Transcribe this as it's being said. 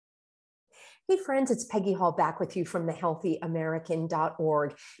Hey friends, it's Peggy Hall back with you from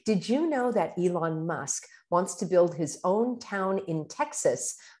thehealthyamerican.org. Did you know that Elon Musk wants to build his own town in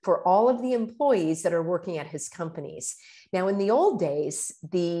Texas for all of the employees that are working at his companies? Now, in the old days,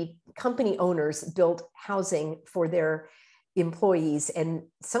 the company owners built housing for their employees, and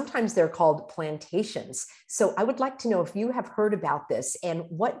sometimes they're called plantations. So I would like to know if you have heard about this, and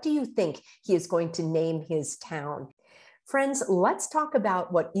what do you think he is going to name his town? Friends, let's talk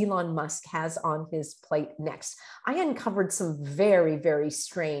about what Elon Musk has on his plate next. I uncovered some very, very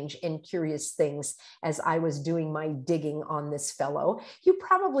strange and curious things as I was doing my digging on this fellow. You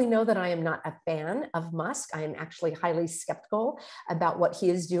probably know that I am not a fan of Musk. I am actually highly skeptical about what he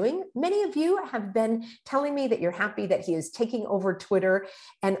is doing. Many of you have been telling me that you're happy that he is taking over Twitter.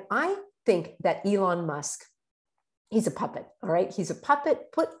 And I think that Elon Musk, he's a puppet, all right? He's a puppet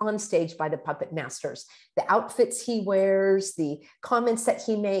put on stage by the puppet masters. The outfits he wears, the comments that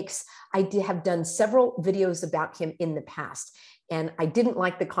he makes. I have done several videos about him in the past, and I didn't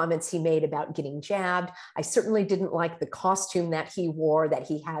like the comments he made about getting jabbed. I certainly didn't like the costume that he wore, that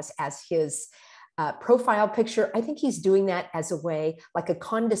he has as his profile picture. I think he's doing that as a way, like a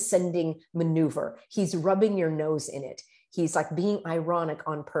condescending maneuver. He's rubbing your nose in it. He's like being ironic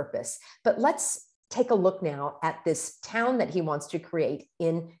on purpose. But let's take a look now at this town that he wants to create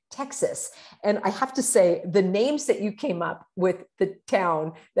in Texas. And I have to say, the names that you came up with the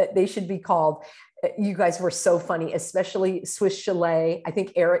town that they should be called, you guys were so funny, especially Swiss Chalet. I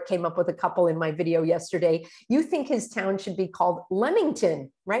think Eric came up with a couple in my video yesterday. You think his town should be called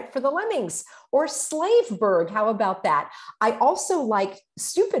Leamington, right? For the lemmings, or Slaveburg. How about that? I also like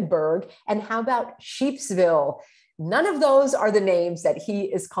Stupidburg. And how about Sheepsville? None of those are the names that he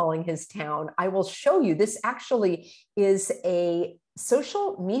is calling his town. I will show you. This actually is a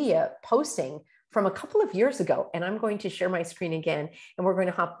social media posting from a couple of years ago. And I'm going to share my screen again. And we're going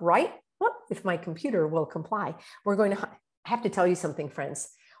to hop right, well, if my computer will comply. We're going to have to tell you something, friends.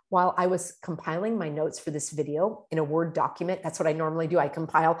 While I was compiling my notes for this video in a Word document, that's what I normally do. I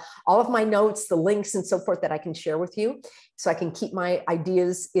compile all of my notes, the links and so forth that I can share with you so I can keep my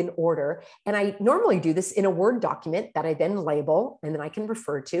ideas in order. And I normally do this in a Word document that I then label and then I can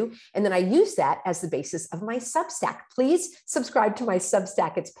refer to. And then I use that as the basis of my Substack. Please subscribe to my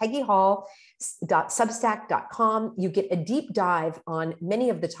Substack. It's peggyhall.substack.com. You get a deep dive on many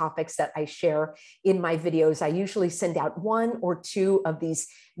of the topics that I share in my videos. I usually send out 1 or 2 of these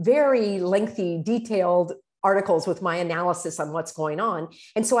very lengthy, detailed articles with my analysis on what's going on.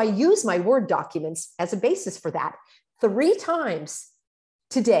 And so I use my Word documents as a basis for that. 3 times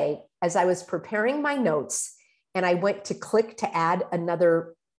today, as I was preparing my notes, and I went to click to add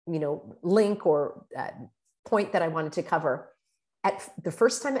another, link or point that I wanted to cover. At the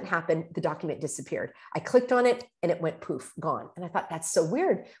first time it happened, the document disappeared. I clicked on it and it went poof, gone. And I thought, that's so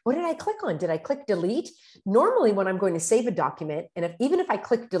weird. What did I click on? Did I click delete? Normally when I'm going to save a document, and even if I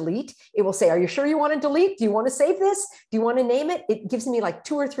click delete, it will say, are you sure you want to delete? Do you want to save this? Do you want to name it? It gives me like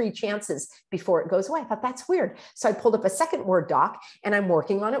 2 or 3 chances before it goes away. I thought, that's weird. So I pulled up a second Word doc and I'm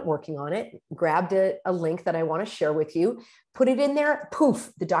working on it, grabbed a link that I want to share with you, put it in there,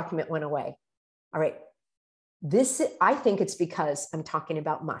 poof, the document went away. All right. I think it's because I'm talking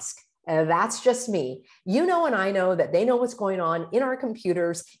about Musk. That's just me. You know, and I know that they know what's going on in our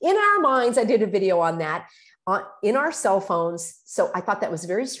computers, in our minds. I did a video on that, in our cell phones. So I thought that was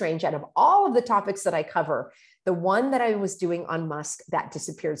very strange. Out of all of the topics that I cover, the one that I was doing on Musk, that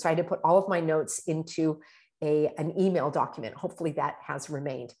disappeared. So I had to put all of my notes into an email document. Hopefully that has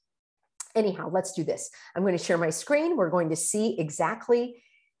remained. Anyhow, let's do this. I'm going to share my screen. We're going to see exactly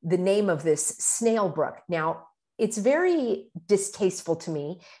the name of this Snailbrook. Now, it's very distasteful to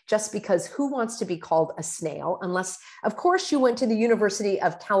me just because who wants to be called a snail unless, of course, you went to the University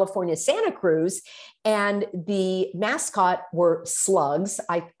of California, Santa Cruz, and the mascot were slugs.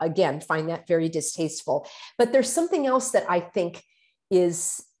 I, again, find that very distasteful. But there's something else that I think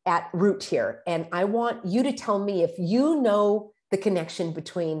is at root here. And I want you to tell me if you know the connection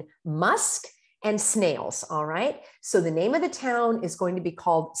between Musk and snails, all right? So the name of the town is going to be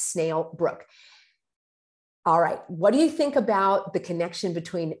called Snailbrook. All right, what do you think about the connection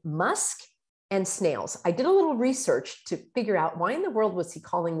between Musk and snails? I did a little research to figure out why in the world was he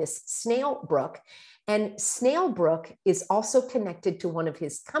calling this Snailbrook. And Snailbrook is also connected to one of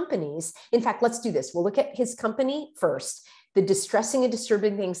his companies. In fact, let's do this. We'll look at his company first. The distressing and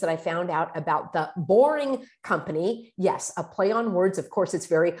disturbing things that I found out about the Boring Company. Yes, a play on words. Of course, it's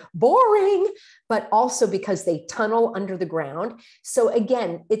very boring, but also because they tunnel under the ground. So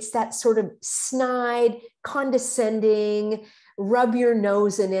again, it's that sort of snide, condescending, rub your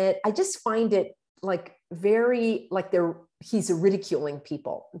nose in it. I just find it like very, like they're he's ridiculing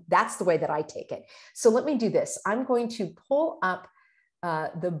people. That's the way that I take it. So let me do this. I'm going to pull up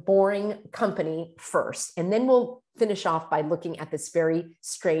the Boring Company first, and then we'll finish off by looking at this very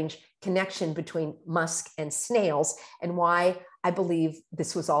strange connection between Musk and snails and why I believe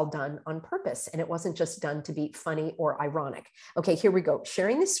this was all done on purpose. And it wasn't just done to be funny or ironic. Okay, here we go.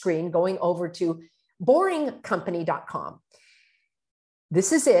 Sharing the screen, going over to boringcompany.com.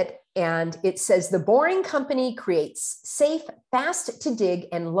 This is it. And it says the Boring Company creates safe, fast to dig,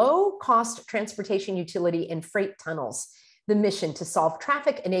 and low cost transportation utility and freight tunnels. The mission to solve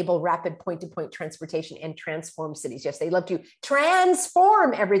traffic, enable rapid point-to-point transportation, and transform cities. Yes, they love to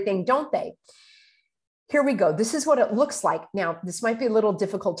transform everything, don't they? Here we go. This is what it looks like. Now, this might be a little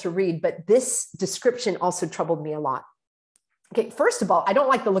difficult to read, but this description also troubled me a lot. Okay, first of all, I don't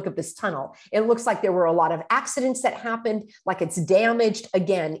like the look of this tunnel. It looks like there were a lot of accidents that happened, like it's damaged.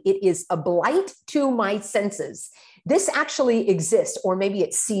 Again, it is a blight to my senses. This actually exists, or maybe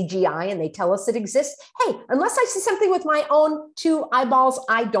it's CGI and they tell us it exists. Hey, unless I see something with my own two eyeballs,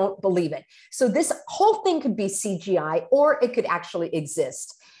 I don't believe it. So this whole thing could be CGI, or it could actually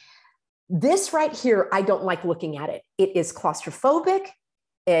exist. This right here, I don't like looking at it. It is claustrophobic.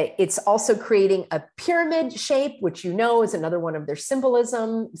 It's also creating a pyramid shape, which you know is another one of their symbols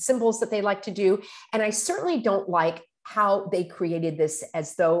that they like to do. And I certainly don't like how they created this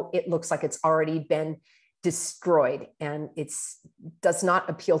as though it looks like it's already been destroyed, and it does not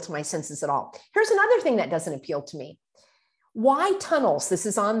appeal to my senses at all. Here's another thing that doesn't appeal to me. Why tunnels? This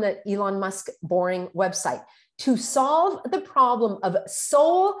is on the Elon Musk Boring website. To solve the problem of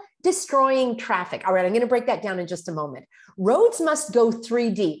soul-destroying traffic. All right, I'm going to break that down in just a moment. Roads must go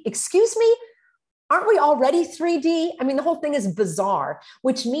 3D. Excuse me? Aren't we already 3D? I mean, the whole thing is bizarre,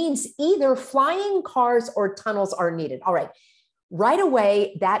 which means either flying cars or tunnels are needed. All right, right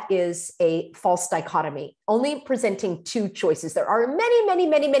away, that is a false dichotomy, only presenting two choices. There are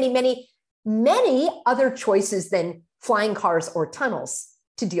many other choices than flying cars or tunnels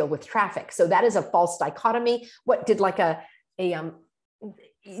to deal with traffic. So that is a false dichotomy. What did like the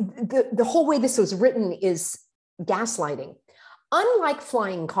whole way this was written is gaslighting. Unlike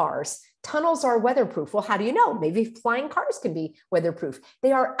flying cars, tunnels are weatherproof. Well, how do you know? Maybe flying cars can be weatherproof.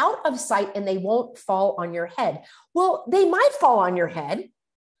 They are out of sight and they won't fall on your head. Well, they might fall on your head.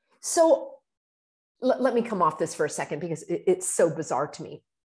 So let me come off this for a second because it's so bizarre to me.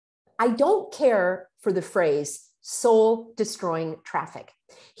 I don't care for the phrase soul-destroying traffic.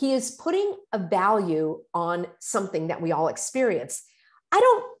 He is putting a value on something that we all experience. I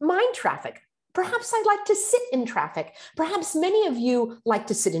don't mind traffic. Perhaps I like to sit in traffic. Perhaps many of you like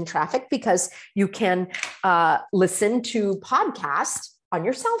to sit in traffic because you can listen to podcasts on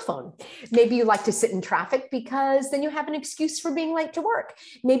your cell phone. Maybe you like to sit in traffic because then you have an excuse for being late to work.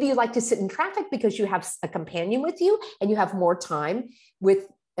 Maybe you like to sit in traffic because you have a companion with you and you have more time with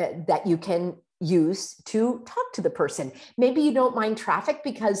that you can use to talk to the person. Maybe you don't mind traffic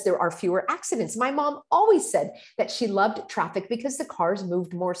because there are fewer accidents. My mom always said that she loved traffic because the cars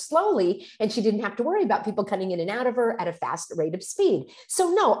moved more slowly and she didn't have to worry about people cutting in and out of her at a fast rate of speed.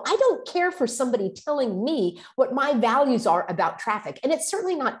 So no, I don't care for somebody telling me what my values are about traffic. And it's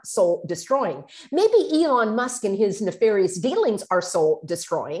certainly not soul destroying. Maybe Elon Musk and his nefarious dealings are soul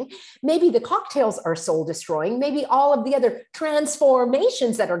destroying. Maybe the cocktails are soul destroying. Maybe all of the other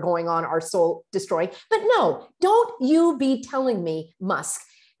transformations that are going on are soul destroying. But no, don't you be telling me, Musk,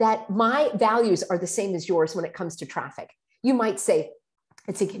 that my values are the same as yours when it comes to traffic. You might say,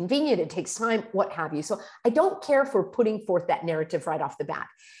 it's inconvenient, it takes time, what have you. So I don't care for putting forth that narrative right off the bat.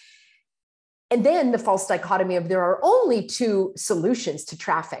 And then the false dichotomy of there are only two solutions to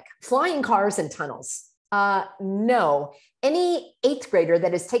traffic, flying cars and tunnels. No, any 8th grader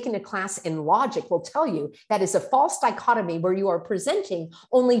that has taken a class in logic will tell you that is a false dichotomy where you are presenting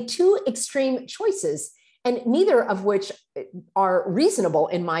only two extreme choices, and neither of which are reasonable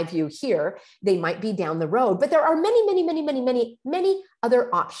in my view here. They might be down the road, but there are many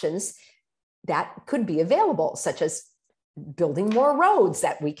other options that could be available, such as building more roads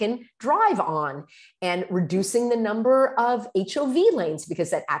that we can drive on and reducing the number of HOV lanes because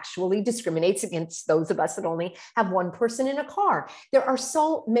that actually discriminates against those of us that only have one person in a car. There are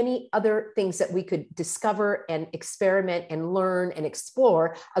so many other things that we could discover and experiment and learn and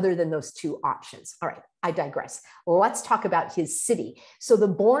explore other than those two options. All right, I digress. Let's talk about his city. So the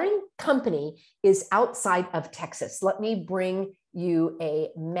Boring Company is outside of Texas. Let me bring you a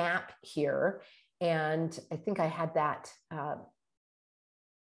map here. And I think I had that.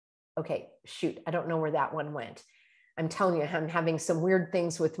 Okay, shoot, I don't know where that one went. I'm telling you, I'm having some weird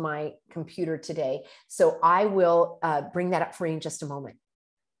things with my computer today. So I will bring that up for you in just a moment.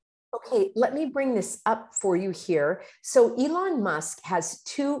 Okay, let me bring this up for you here. So Elon Musk has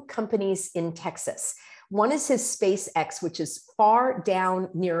two companies in Texas. One is his SpaceX, which is far down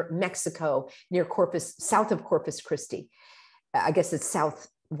near Mexico, near south of Corpus Christi. I guess it's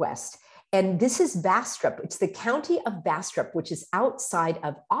southwest. And this is Bastrop. It's the county of Bastrop, which is outside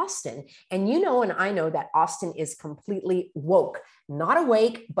of Austin. And you know, and I know that Austin is completely woke, not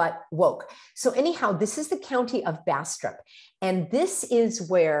awake, but woke. So anyhow, this is the county of Bastrop. And this is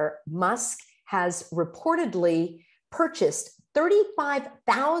where Musk has reportedly purchased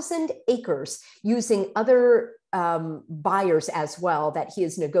 35,000 acres using other buyers as well that he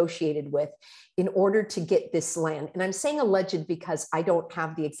has negotiated with in order to get this land. And I'm saying alleged because I don't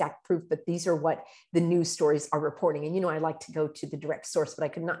have the exact proof, but these are what the news stories are reporting. And you know, I like to go to the direct source, but I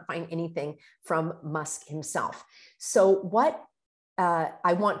could not find anything from Musk himself. So what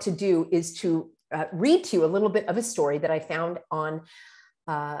I want to do is to read to you a little bit of a story that I found on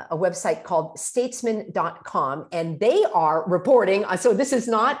a website called statesman.com, and they are reporting. So this is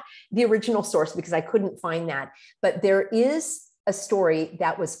not the original source because I couldn't find that, but there is a story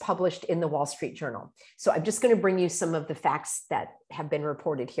that was published in the Wall Street Journal. So I'm just going to bring you some of the facts that have been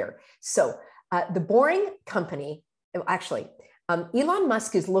reported here. So the Boring Company, actually, Elon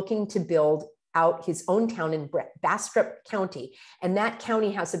Musk is looking to build out his own town in Bastrop County. And that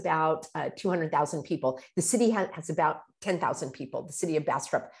county has about 200,000 people. The city has about 10,000 people, the city of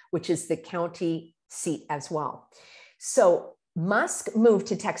Bastrop, which is the county seat as well. So Musk moved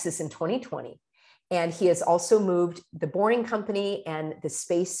to Texas in 2020. And he has also moved the Boring Company and the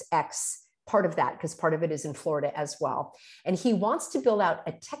SpaceX part of that, because part of it is in Florida as well. And he wants to build out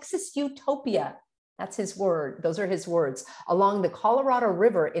a Texas utopia. That's his word. Those are his words, along the Colorado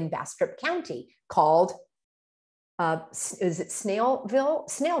River in Bastrop County called, is it Snailville?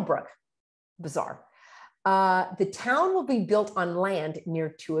 Snailbrook. Bizarre. The town will be built on land near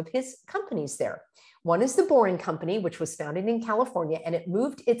two of his companies there. One is the Boring Company, which was founded in California, and it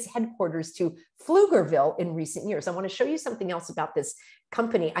moved its headquarters to Pflugerville in recent years. I want to show you something else about this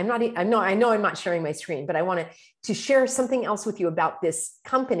company. I know I'm not sharing my screen, but I wanted to share something else with you about this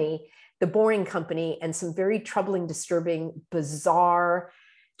company, the Boring Company, and some very troubling, disturbing, bizarre,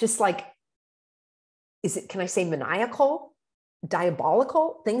 just like, can I say maniacal,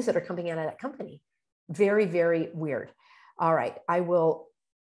 diabolical things that are coming out of that company? Very, very weird. All right, I will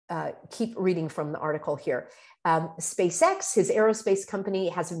keep reading from the article here. SpaceX, his aerospace company,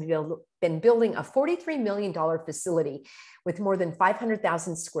 has been building a $43 million facility with more than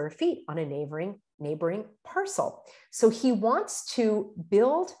 500,000 square feet on a neighboring parcel. So he wants to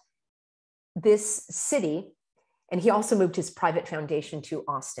build this city, and he also moved his private foundation to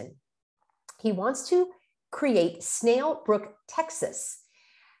Austin. He wants to create Snailbrook, Texas,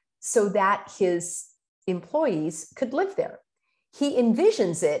 so that his employees could live there. He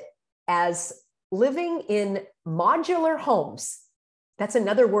envisions it as living in modular homes. That's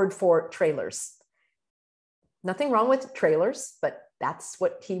another word for trailers. Nothing wrong with trailers, but that's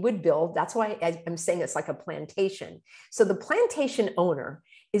what he would build. That's why I'm saying it's like a plantation. So the plantation owner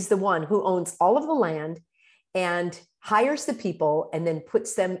is the one who owns all of the land and hires the people and then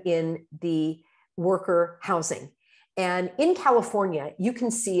puts them in the worker housing. And in California, you can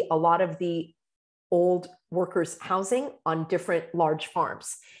see a lot of the old workers' housing on different large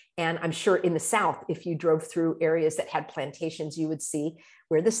farms. And I'm sure in the South, if you drove through areas that had plantations, you would see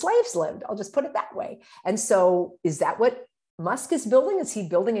where the slaves lived. I'll just put it that way. And so is that what Musk is building? Is he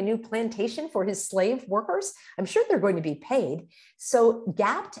building a new plantation for his slave workers? I'm sure they're going to be paid. So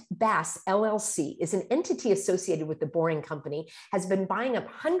Gapped Bass LLC is an entity associated with the Boring Company, has been buying up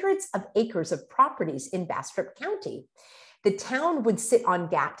hundreds of acres of properties in Bastrop County. The town would sit on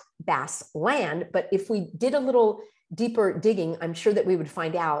Gapped Bass land, but if we did a little deeper digging, I'm sure that we would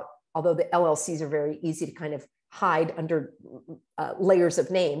find out, although the LLCs are very easy to kind of hide under layers of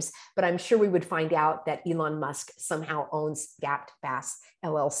names, but I'm sure we would find out that Elon Musk somehow owns Gapped Bass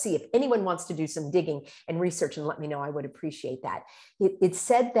LLC. If anyone wants to do some digging and research and let me know, I would appreciate that. It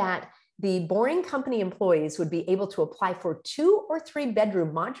said that the Boring Company employees would be able to apply for 2 or 3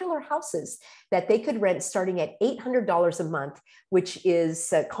 bedroom modular houses that they could rent starting at $800 a month, which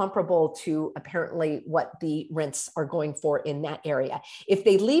is comparable to apparently what the rents are going for in that area. If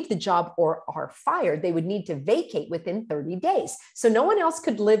they leave the job or are fired, they would need to vacate within 30 days. So no one else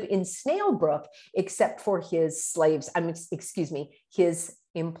could live in Snailbrook except for his slaves, his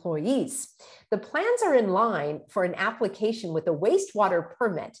employees. The plans are in line for an application with a wastewater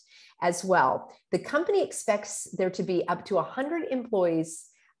permit as well. The company expects there to be up to 100 employees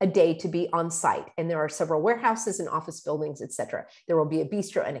a day to be on site. And there are several warehouses and office buildings, etc. There will be a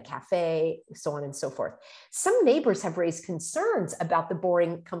bistro and a cafe, so on and so forth. Some neighbors have raised concerns about the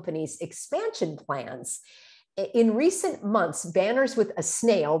Boring Company's expansion plans. In recent months, banners with a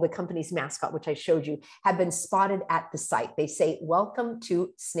snail, the company's mascot, which I showed you, have been spotted at the site. They say, "Welcome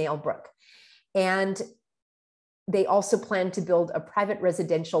to Snail Brook." And they also plan to build a private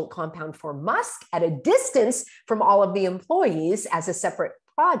residential compound for Musk at a distance from all of the employees as a separate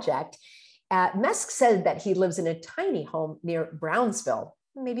project. Musk said that he lives in a tiny home near Brownsville.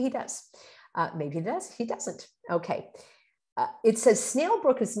 Maybe he does. Maybe he does. He doesn't. Okay. It says Snail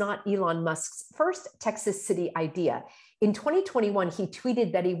Brook is not Elon Musk's first Texas city idea. In 2021, he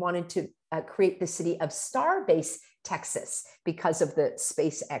tweeted that he wanted to create the city of Starbase, Texas, because of the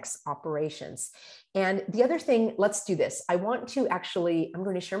SpaceX operations. And the other thing, let's do this. I'm going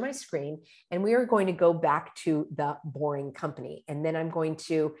to share my screen, and we are going to go back to the Boring Company. And then I'm going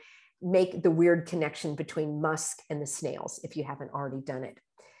to make the weird connection between Musk and the snails, if you haven't already done it.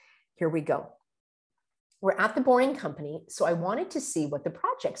 Here we go. We're at the Boring Company, so I wanted to see what the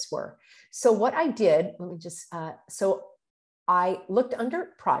projects were. So what I did, let me just, so I looked under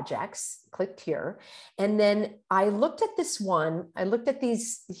projects, clicked here, and then I looked at this one. I looked at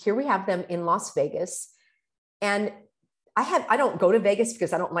these, here we have them in Las Vegas. And I don't go to Vegas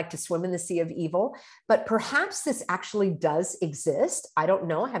because I don't like to swim in the sea of evil, but perhaps this actually does exist. I don't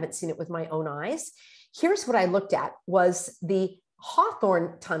know, I haven't seen it with my own eyes. Here's what I looked at was the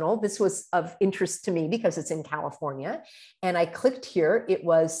Hawthorne Tunnel. This was of interest to me because it's in California. And I clicked here.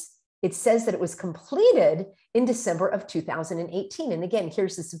 It says that it was completed in December of 2018. And again,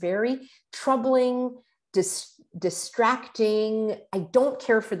 here's this very troubling, distracting. I don't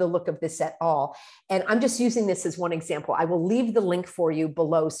care for the look of this at all. And I'm just using this as one example. I will leave the link for you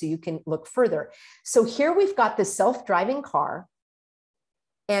below so you can look further. So here we've got the self-driving car.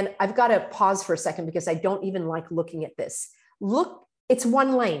 And I've got to pause for a second because I don't even like looking at this. Look, it's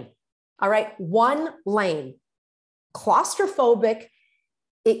one lane. All right, one lane. Claustrophobic.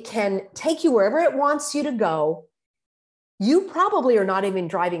 It can take you wherever it wants you to go. You probably are not even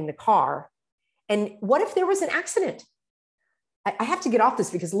driving the car. And what if there was an accident? I have to get off this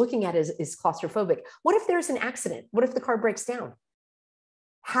because looking at it is claustrophobic. What if there's an accident? What if the car breaks down?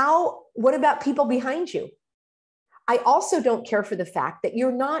 What about people behind you? I also don't care for the fact that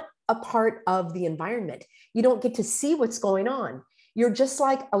you're not a part of the environment. You don't get to see what's going on. You're just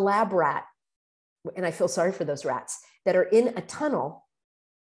like a lab rat, and I feel sorry for those rats that are in a tunnel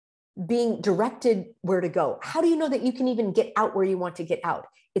being directed where to go. How do you know that you can even get out where you want to get out?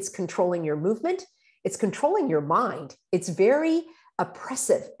 It's controlling your movement. It's controlling your mind. It's very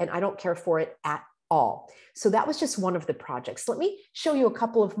oppressive, and I don't care for it at all. So that was just one of the projects. Let me show you a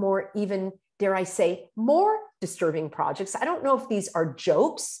couple of more, even, dare I say, more disturbing projects. I don't know if these are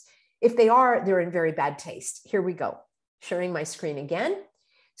jokes. If they are, they're in very bad taste. Here we go. Sharing my screen again.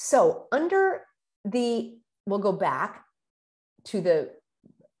 So under we'll go back to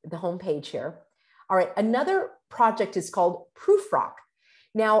the home page here. All right, another project is called Proofrock.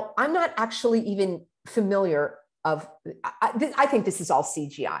 Now, I'm not actually even familiar I think this is all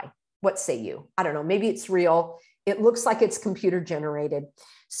CGI. What say you? I don't know, maybe it's real. It looks like it's computer generated.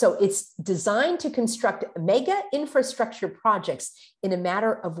 So it's designed to construct mega infrastructure projects in a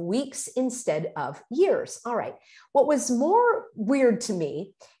matter of weeks instead of years. All right. What was more weird to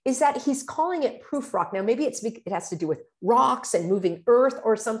me is that he's calling it Proofrock. Now, maybe it has to do with rocks and moving earth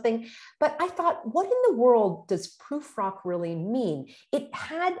or something, but I thought, what in the world does Proofrock really mean? It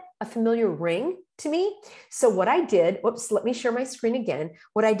had a familiar ring to me. So what I did, whoops, let me share my screen again.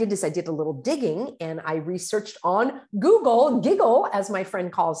 What I did is I did a little digging and I researched on Google, Giggle, as my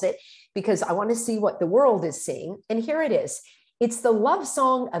friend calls it, because I want to see what the world is seeing. And here it is. It's the love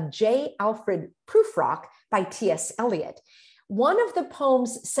song of J. Alfred Prufrock by T.S. Eliot. One of the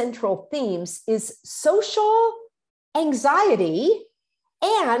poem's central themes is social anxiety,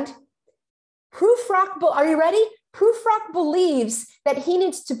 and Prufrock, are you ready? Prufrock believes that he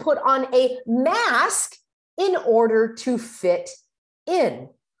needs to put on a mask in order to fit in.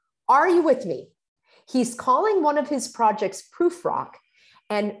 Are you with me? He's calling one of his projects Prufrock,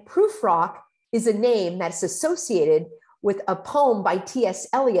 and Prufrock is a name that's associated with a poem by T.S.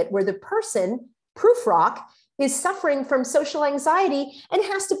 Eliot where the person, Prufrock, is suffering from social anxiety and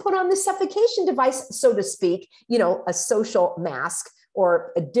has to put on the suffocation device, so to speak, you know, a social mask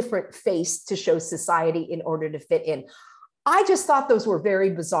or a different face to show society in order to fit in. I just thought those were very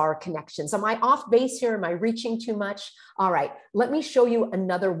bizarre connections. Am I off base here? Am I reaching too much? All right, let me show you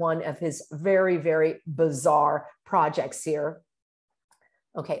another one of his very, very bizarre projects here.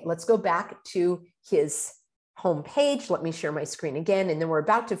 Okay, let's go back to his home page. Let me share my screen again, and then we're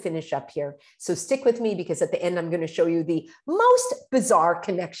about to finish up here. So stick with me, because at the end, I'm going to show you the most bizarre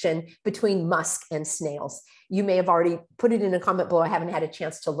connection between musk and snails. You may have already put it in a comment below. I haven't had a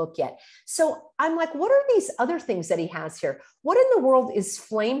chance to look yet. So I'm like, what are these other things that he has here? What in the world is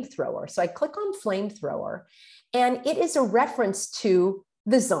flamethrower? So I click on flamethrower, and it is a reference to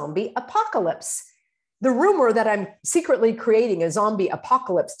the zombie apocalypse. The rumor that I'm secretly creating a zombie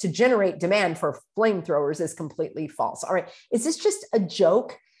apocalypse to generate demand for flamethrowers is completely false. All right, is this just a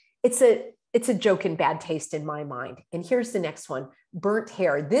joke? It's a joke in bad taste in my mind. And here's the next one: burnt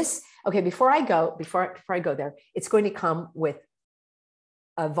hair. This, okay, before I go there, it's going to come with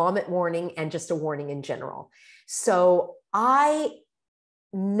a vomit warning and just a warning in general. So I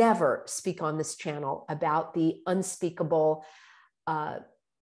never speak on this channel about the unspeakable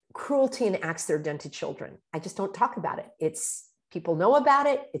cruelty and acts that are done to children. I just don't talk about it. People know about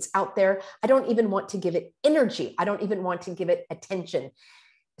it. It's out there. I don't even want to give it energy. I don't even want to give it attention.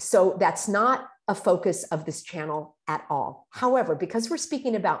 So that's not a focus of this channel at all. However, because we're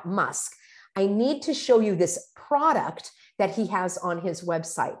speaking about musk, I need to show you this product that he has on his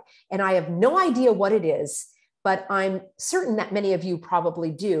website. And I have no idea what it is, but I'm certain that many of you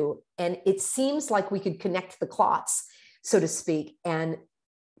probably do. And it seems like we could connect the clots, so to speak, and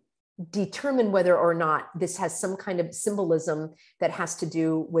determine whether or not this has some kind of symbolism that has to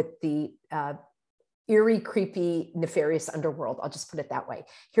do with the eerie, creepy, nefarious underworld. I'll just put it that way.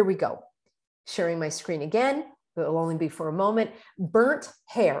 Here we go. Sharing my screen again. It'll only be for a moment. Burnt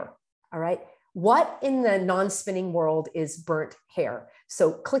hair. All right. What in the non-spinning world is burnt hair?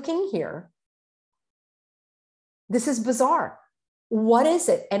 So clicking here, this is bizarre. What is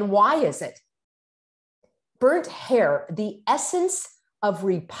it and why is it? Burnt hair, the essence of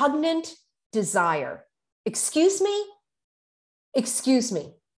repugnant desire. Excuse me? Excuse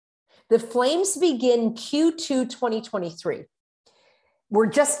me. The flames begin Q2 2023.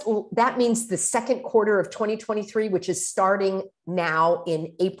 That means the second quarter of 2023, which is starting now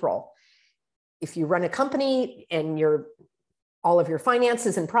in April. If you run a company and all of your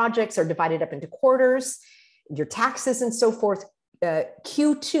finances and projects are divided up into quarters, your taxes and so forth,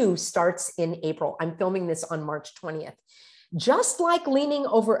 Q2 starts in April. I'm filming this on March 20th. Just like leaning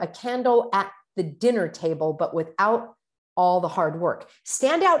over a candle at the dinner table, but without all the hard work.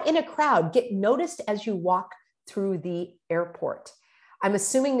 Stand out in a crowd, get noticed as you walk through the airport. I'm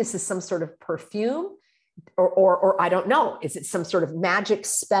assuming this is some sort of perfume or I don't know. Is it some sort of magic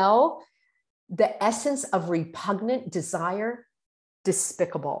spell? The essence of repugnant desire,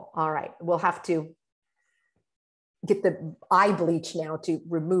 despicable. All right, we'll have to get the eye bleach now to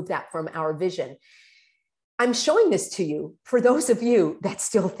remove that from our vision. I'm showing this to you for those of you that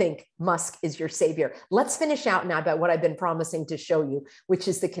still think musk is your savior. Let's finish out now about what I've been promising to show you, which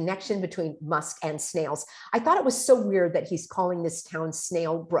is the connection between musk and snails. I thought it was so weird that he's calling this town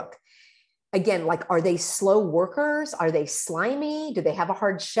Snail Brook. Again, like, are they slow workers? Are they slimy? Do they have a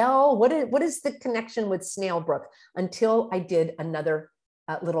hard shell? What is the connection with Snail Brook? Until I did another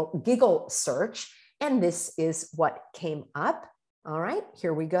little giggle search, and this is what came up. All right,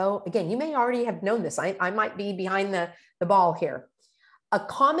 here we go. Again, you may already have known this. I might be behind the ball here. A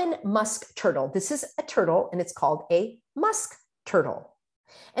common musk turtle. This is a turtle, and it's called a musk turtle.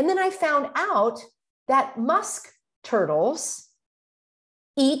 And then I found out that musk turtles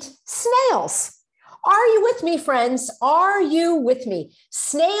eat snails. Are you with me, friends? Are you with me?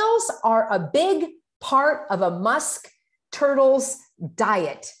 Snails are a big part of a musk turtle's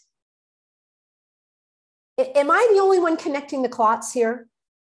diet. Am I the only one connecting the clots here?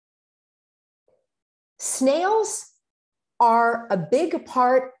 Snails are a big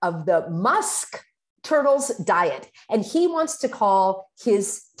part of the musk turtle's diet, and he wants to call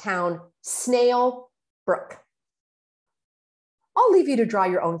his town Snail Brook. I'll leave you to draw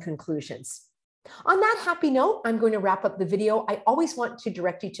your own conclusions. On that happy note, I'm going to wrap up the video. I always want to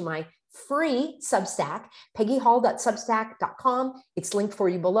direct you to my free Substack, peggyhall.substack.com. It's linked for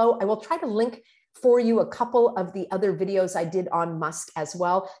you below. I will try to link for you a couple of the other videos I did on musk as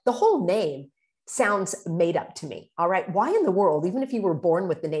well. The whole name sounds made up to me. All right. Why in the world, even if you were born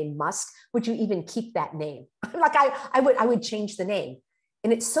with the name Musk, would you even keep that name? Like I would change the name.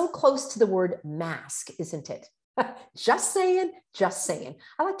 And it's so close to the word mask, isn't it? Just saying, just saying.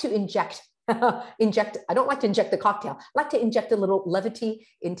 I like to inject, I don't like to inject the cocktail. I like to inject a little levity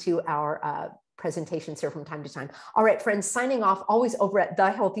into our presentations here from time to time. All right, friends, signing off, always over at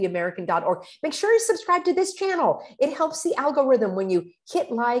thehealthyamerican.org. Make sure you subscribe to this channel. It helps the algorithm when you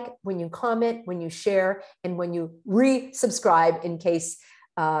hit like, when you comment, when you share, and when you resubscribe in case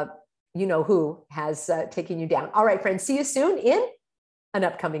you know who has taken you down. All right, friends, see you soon in an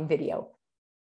upcoming video.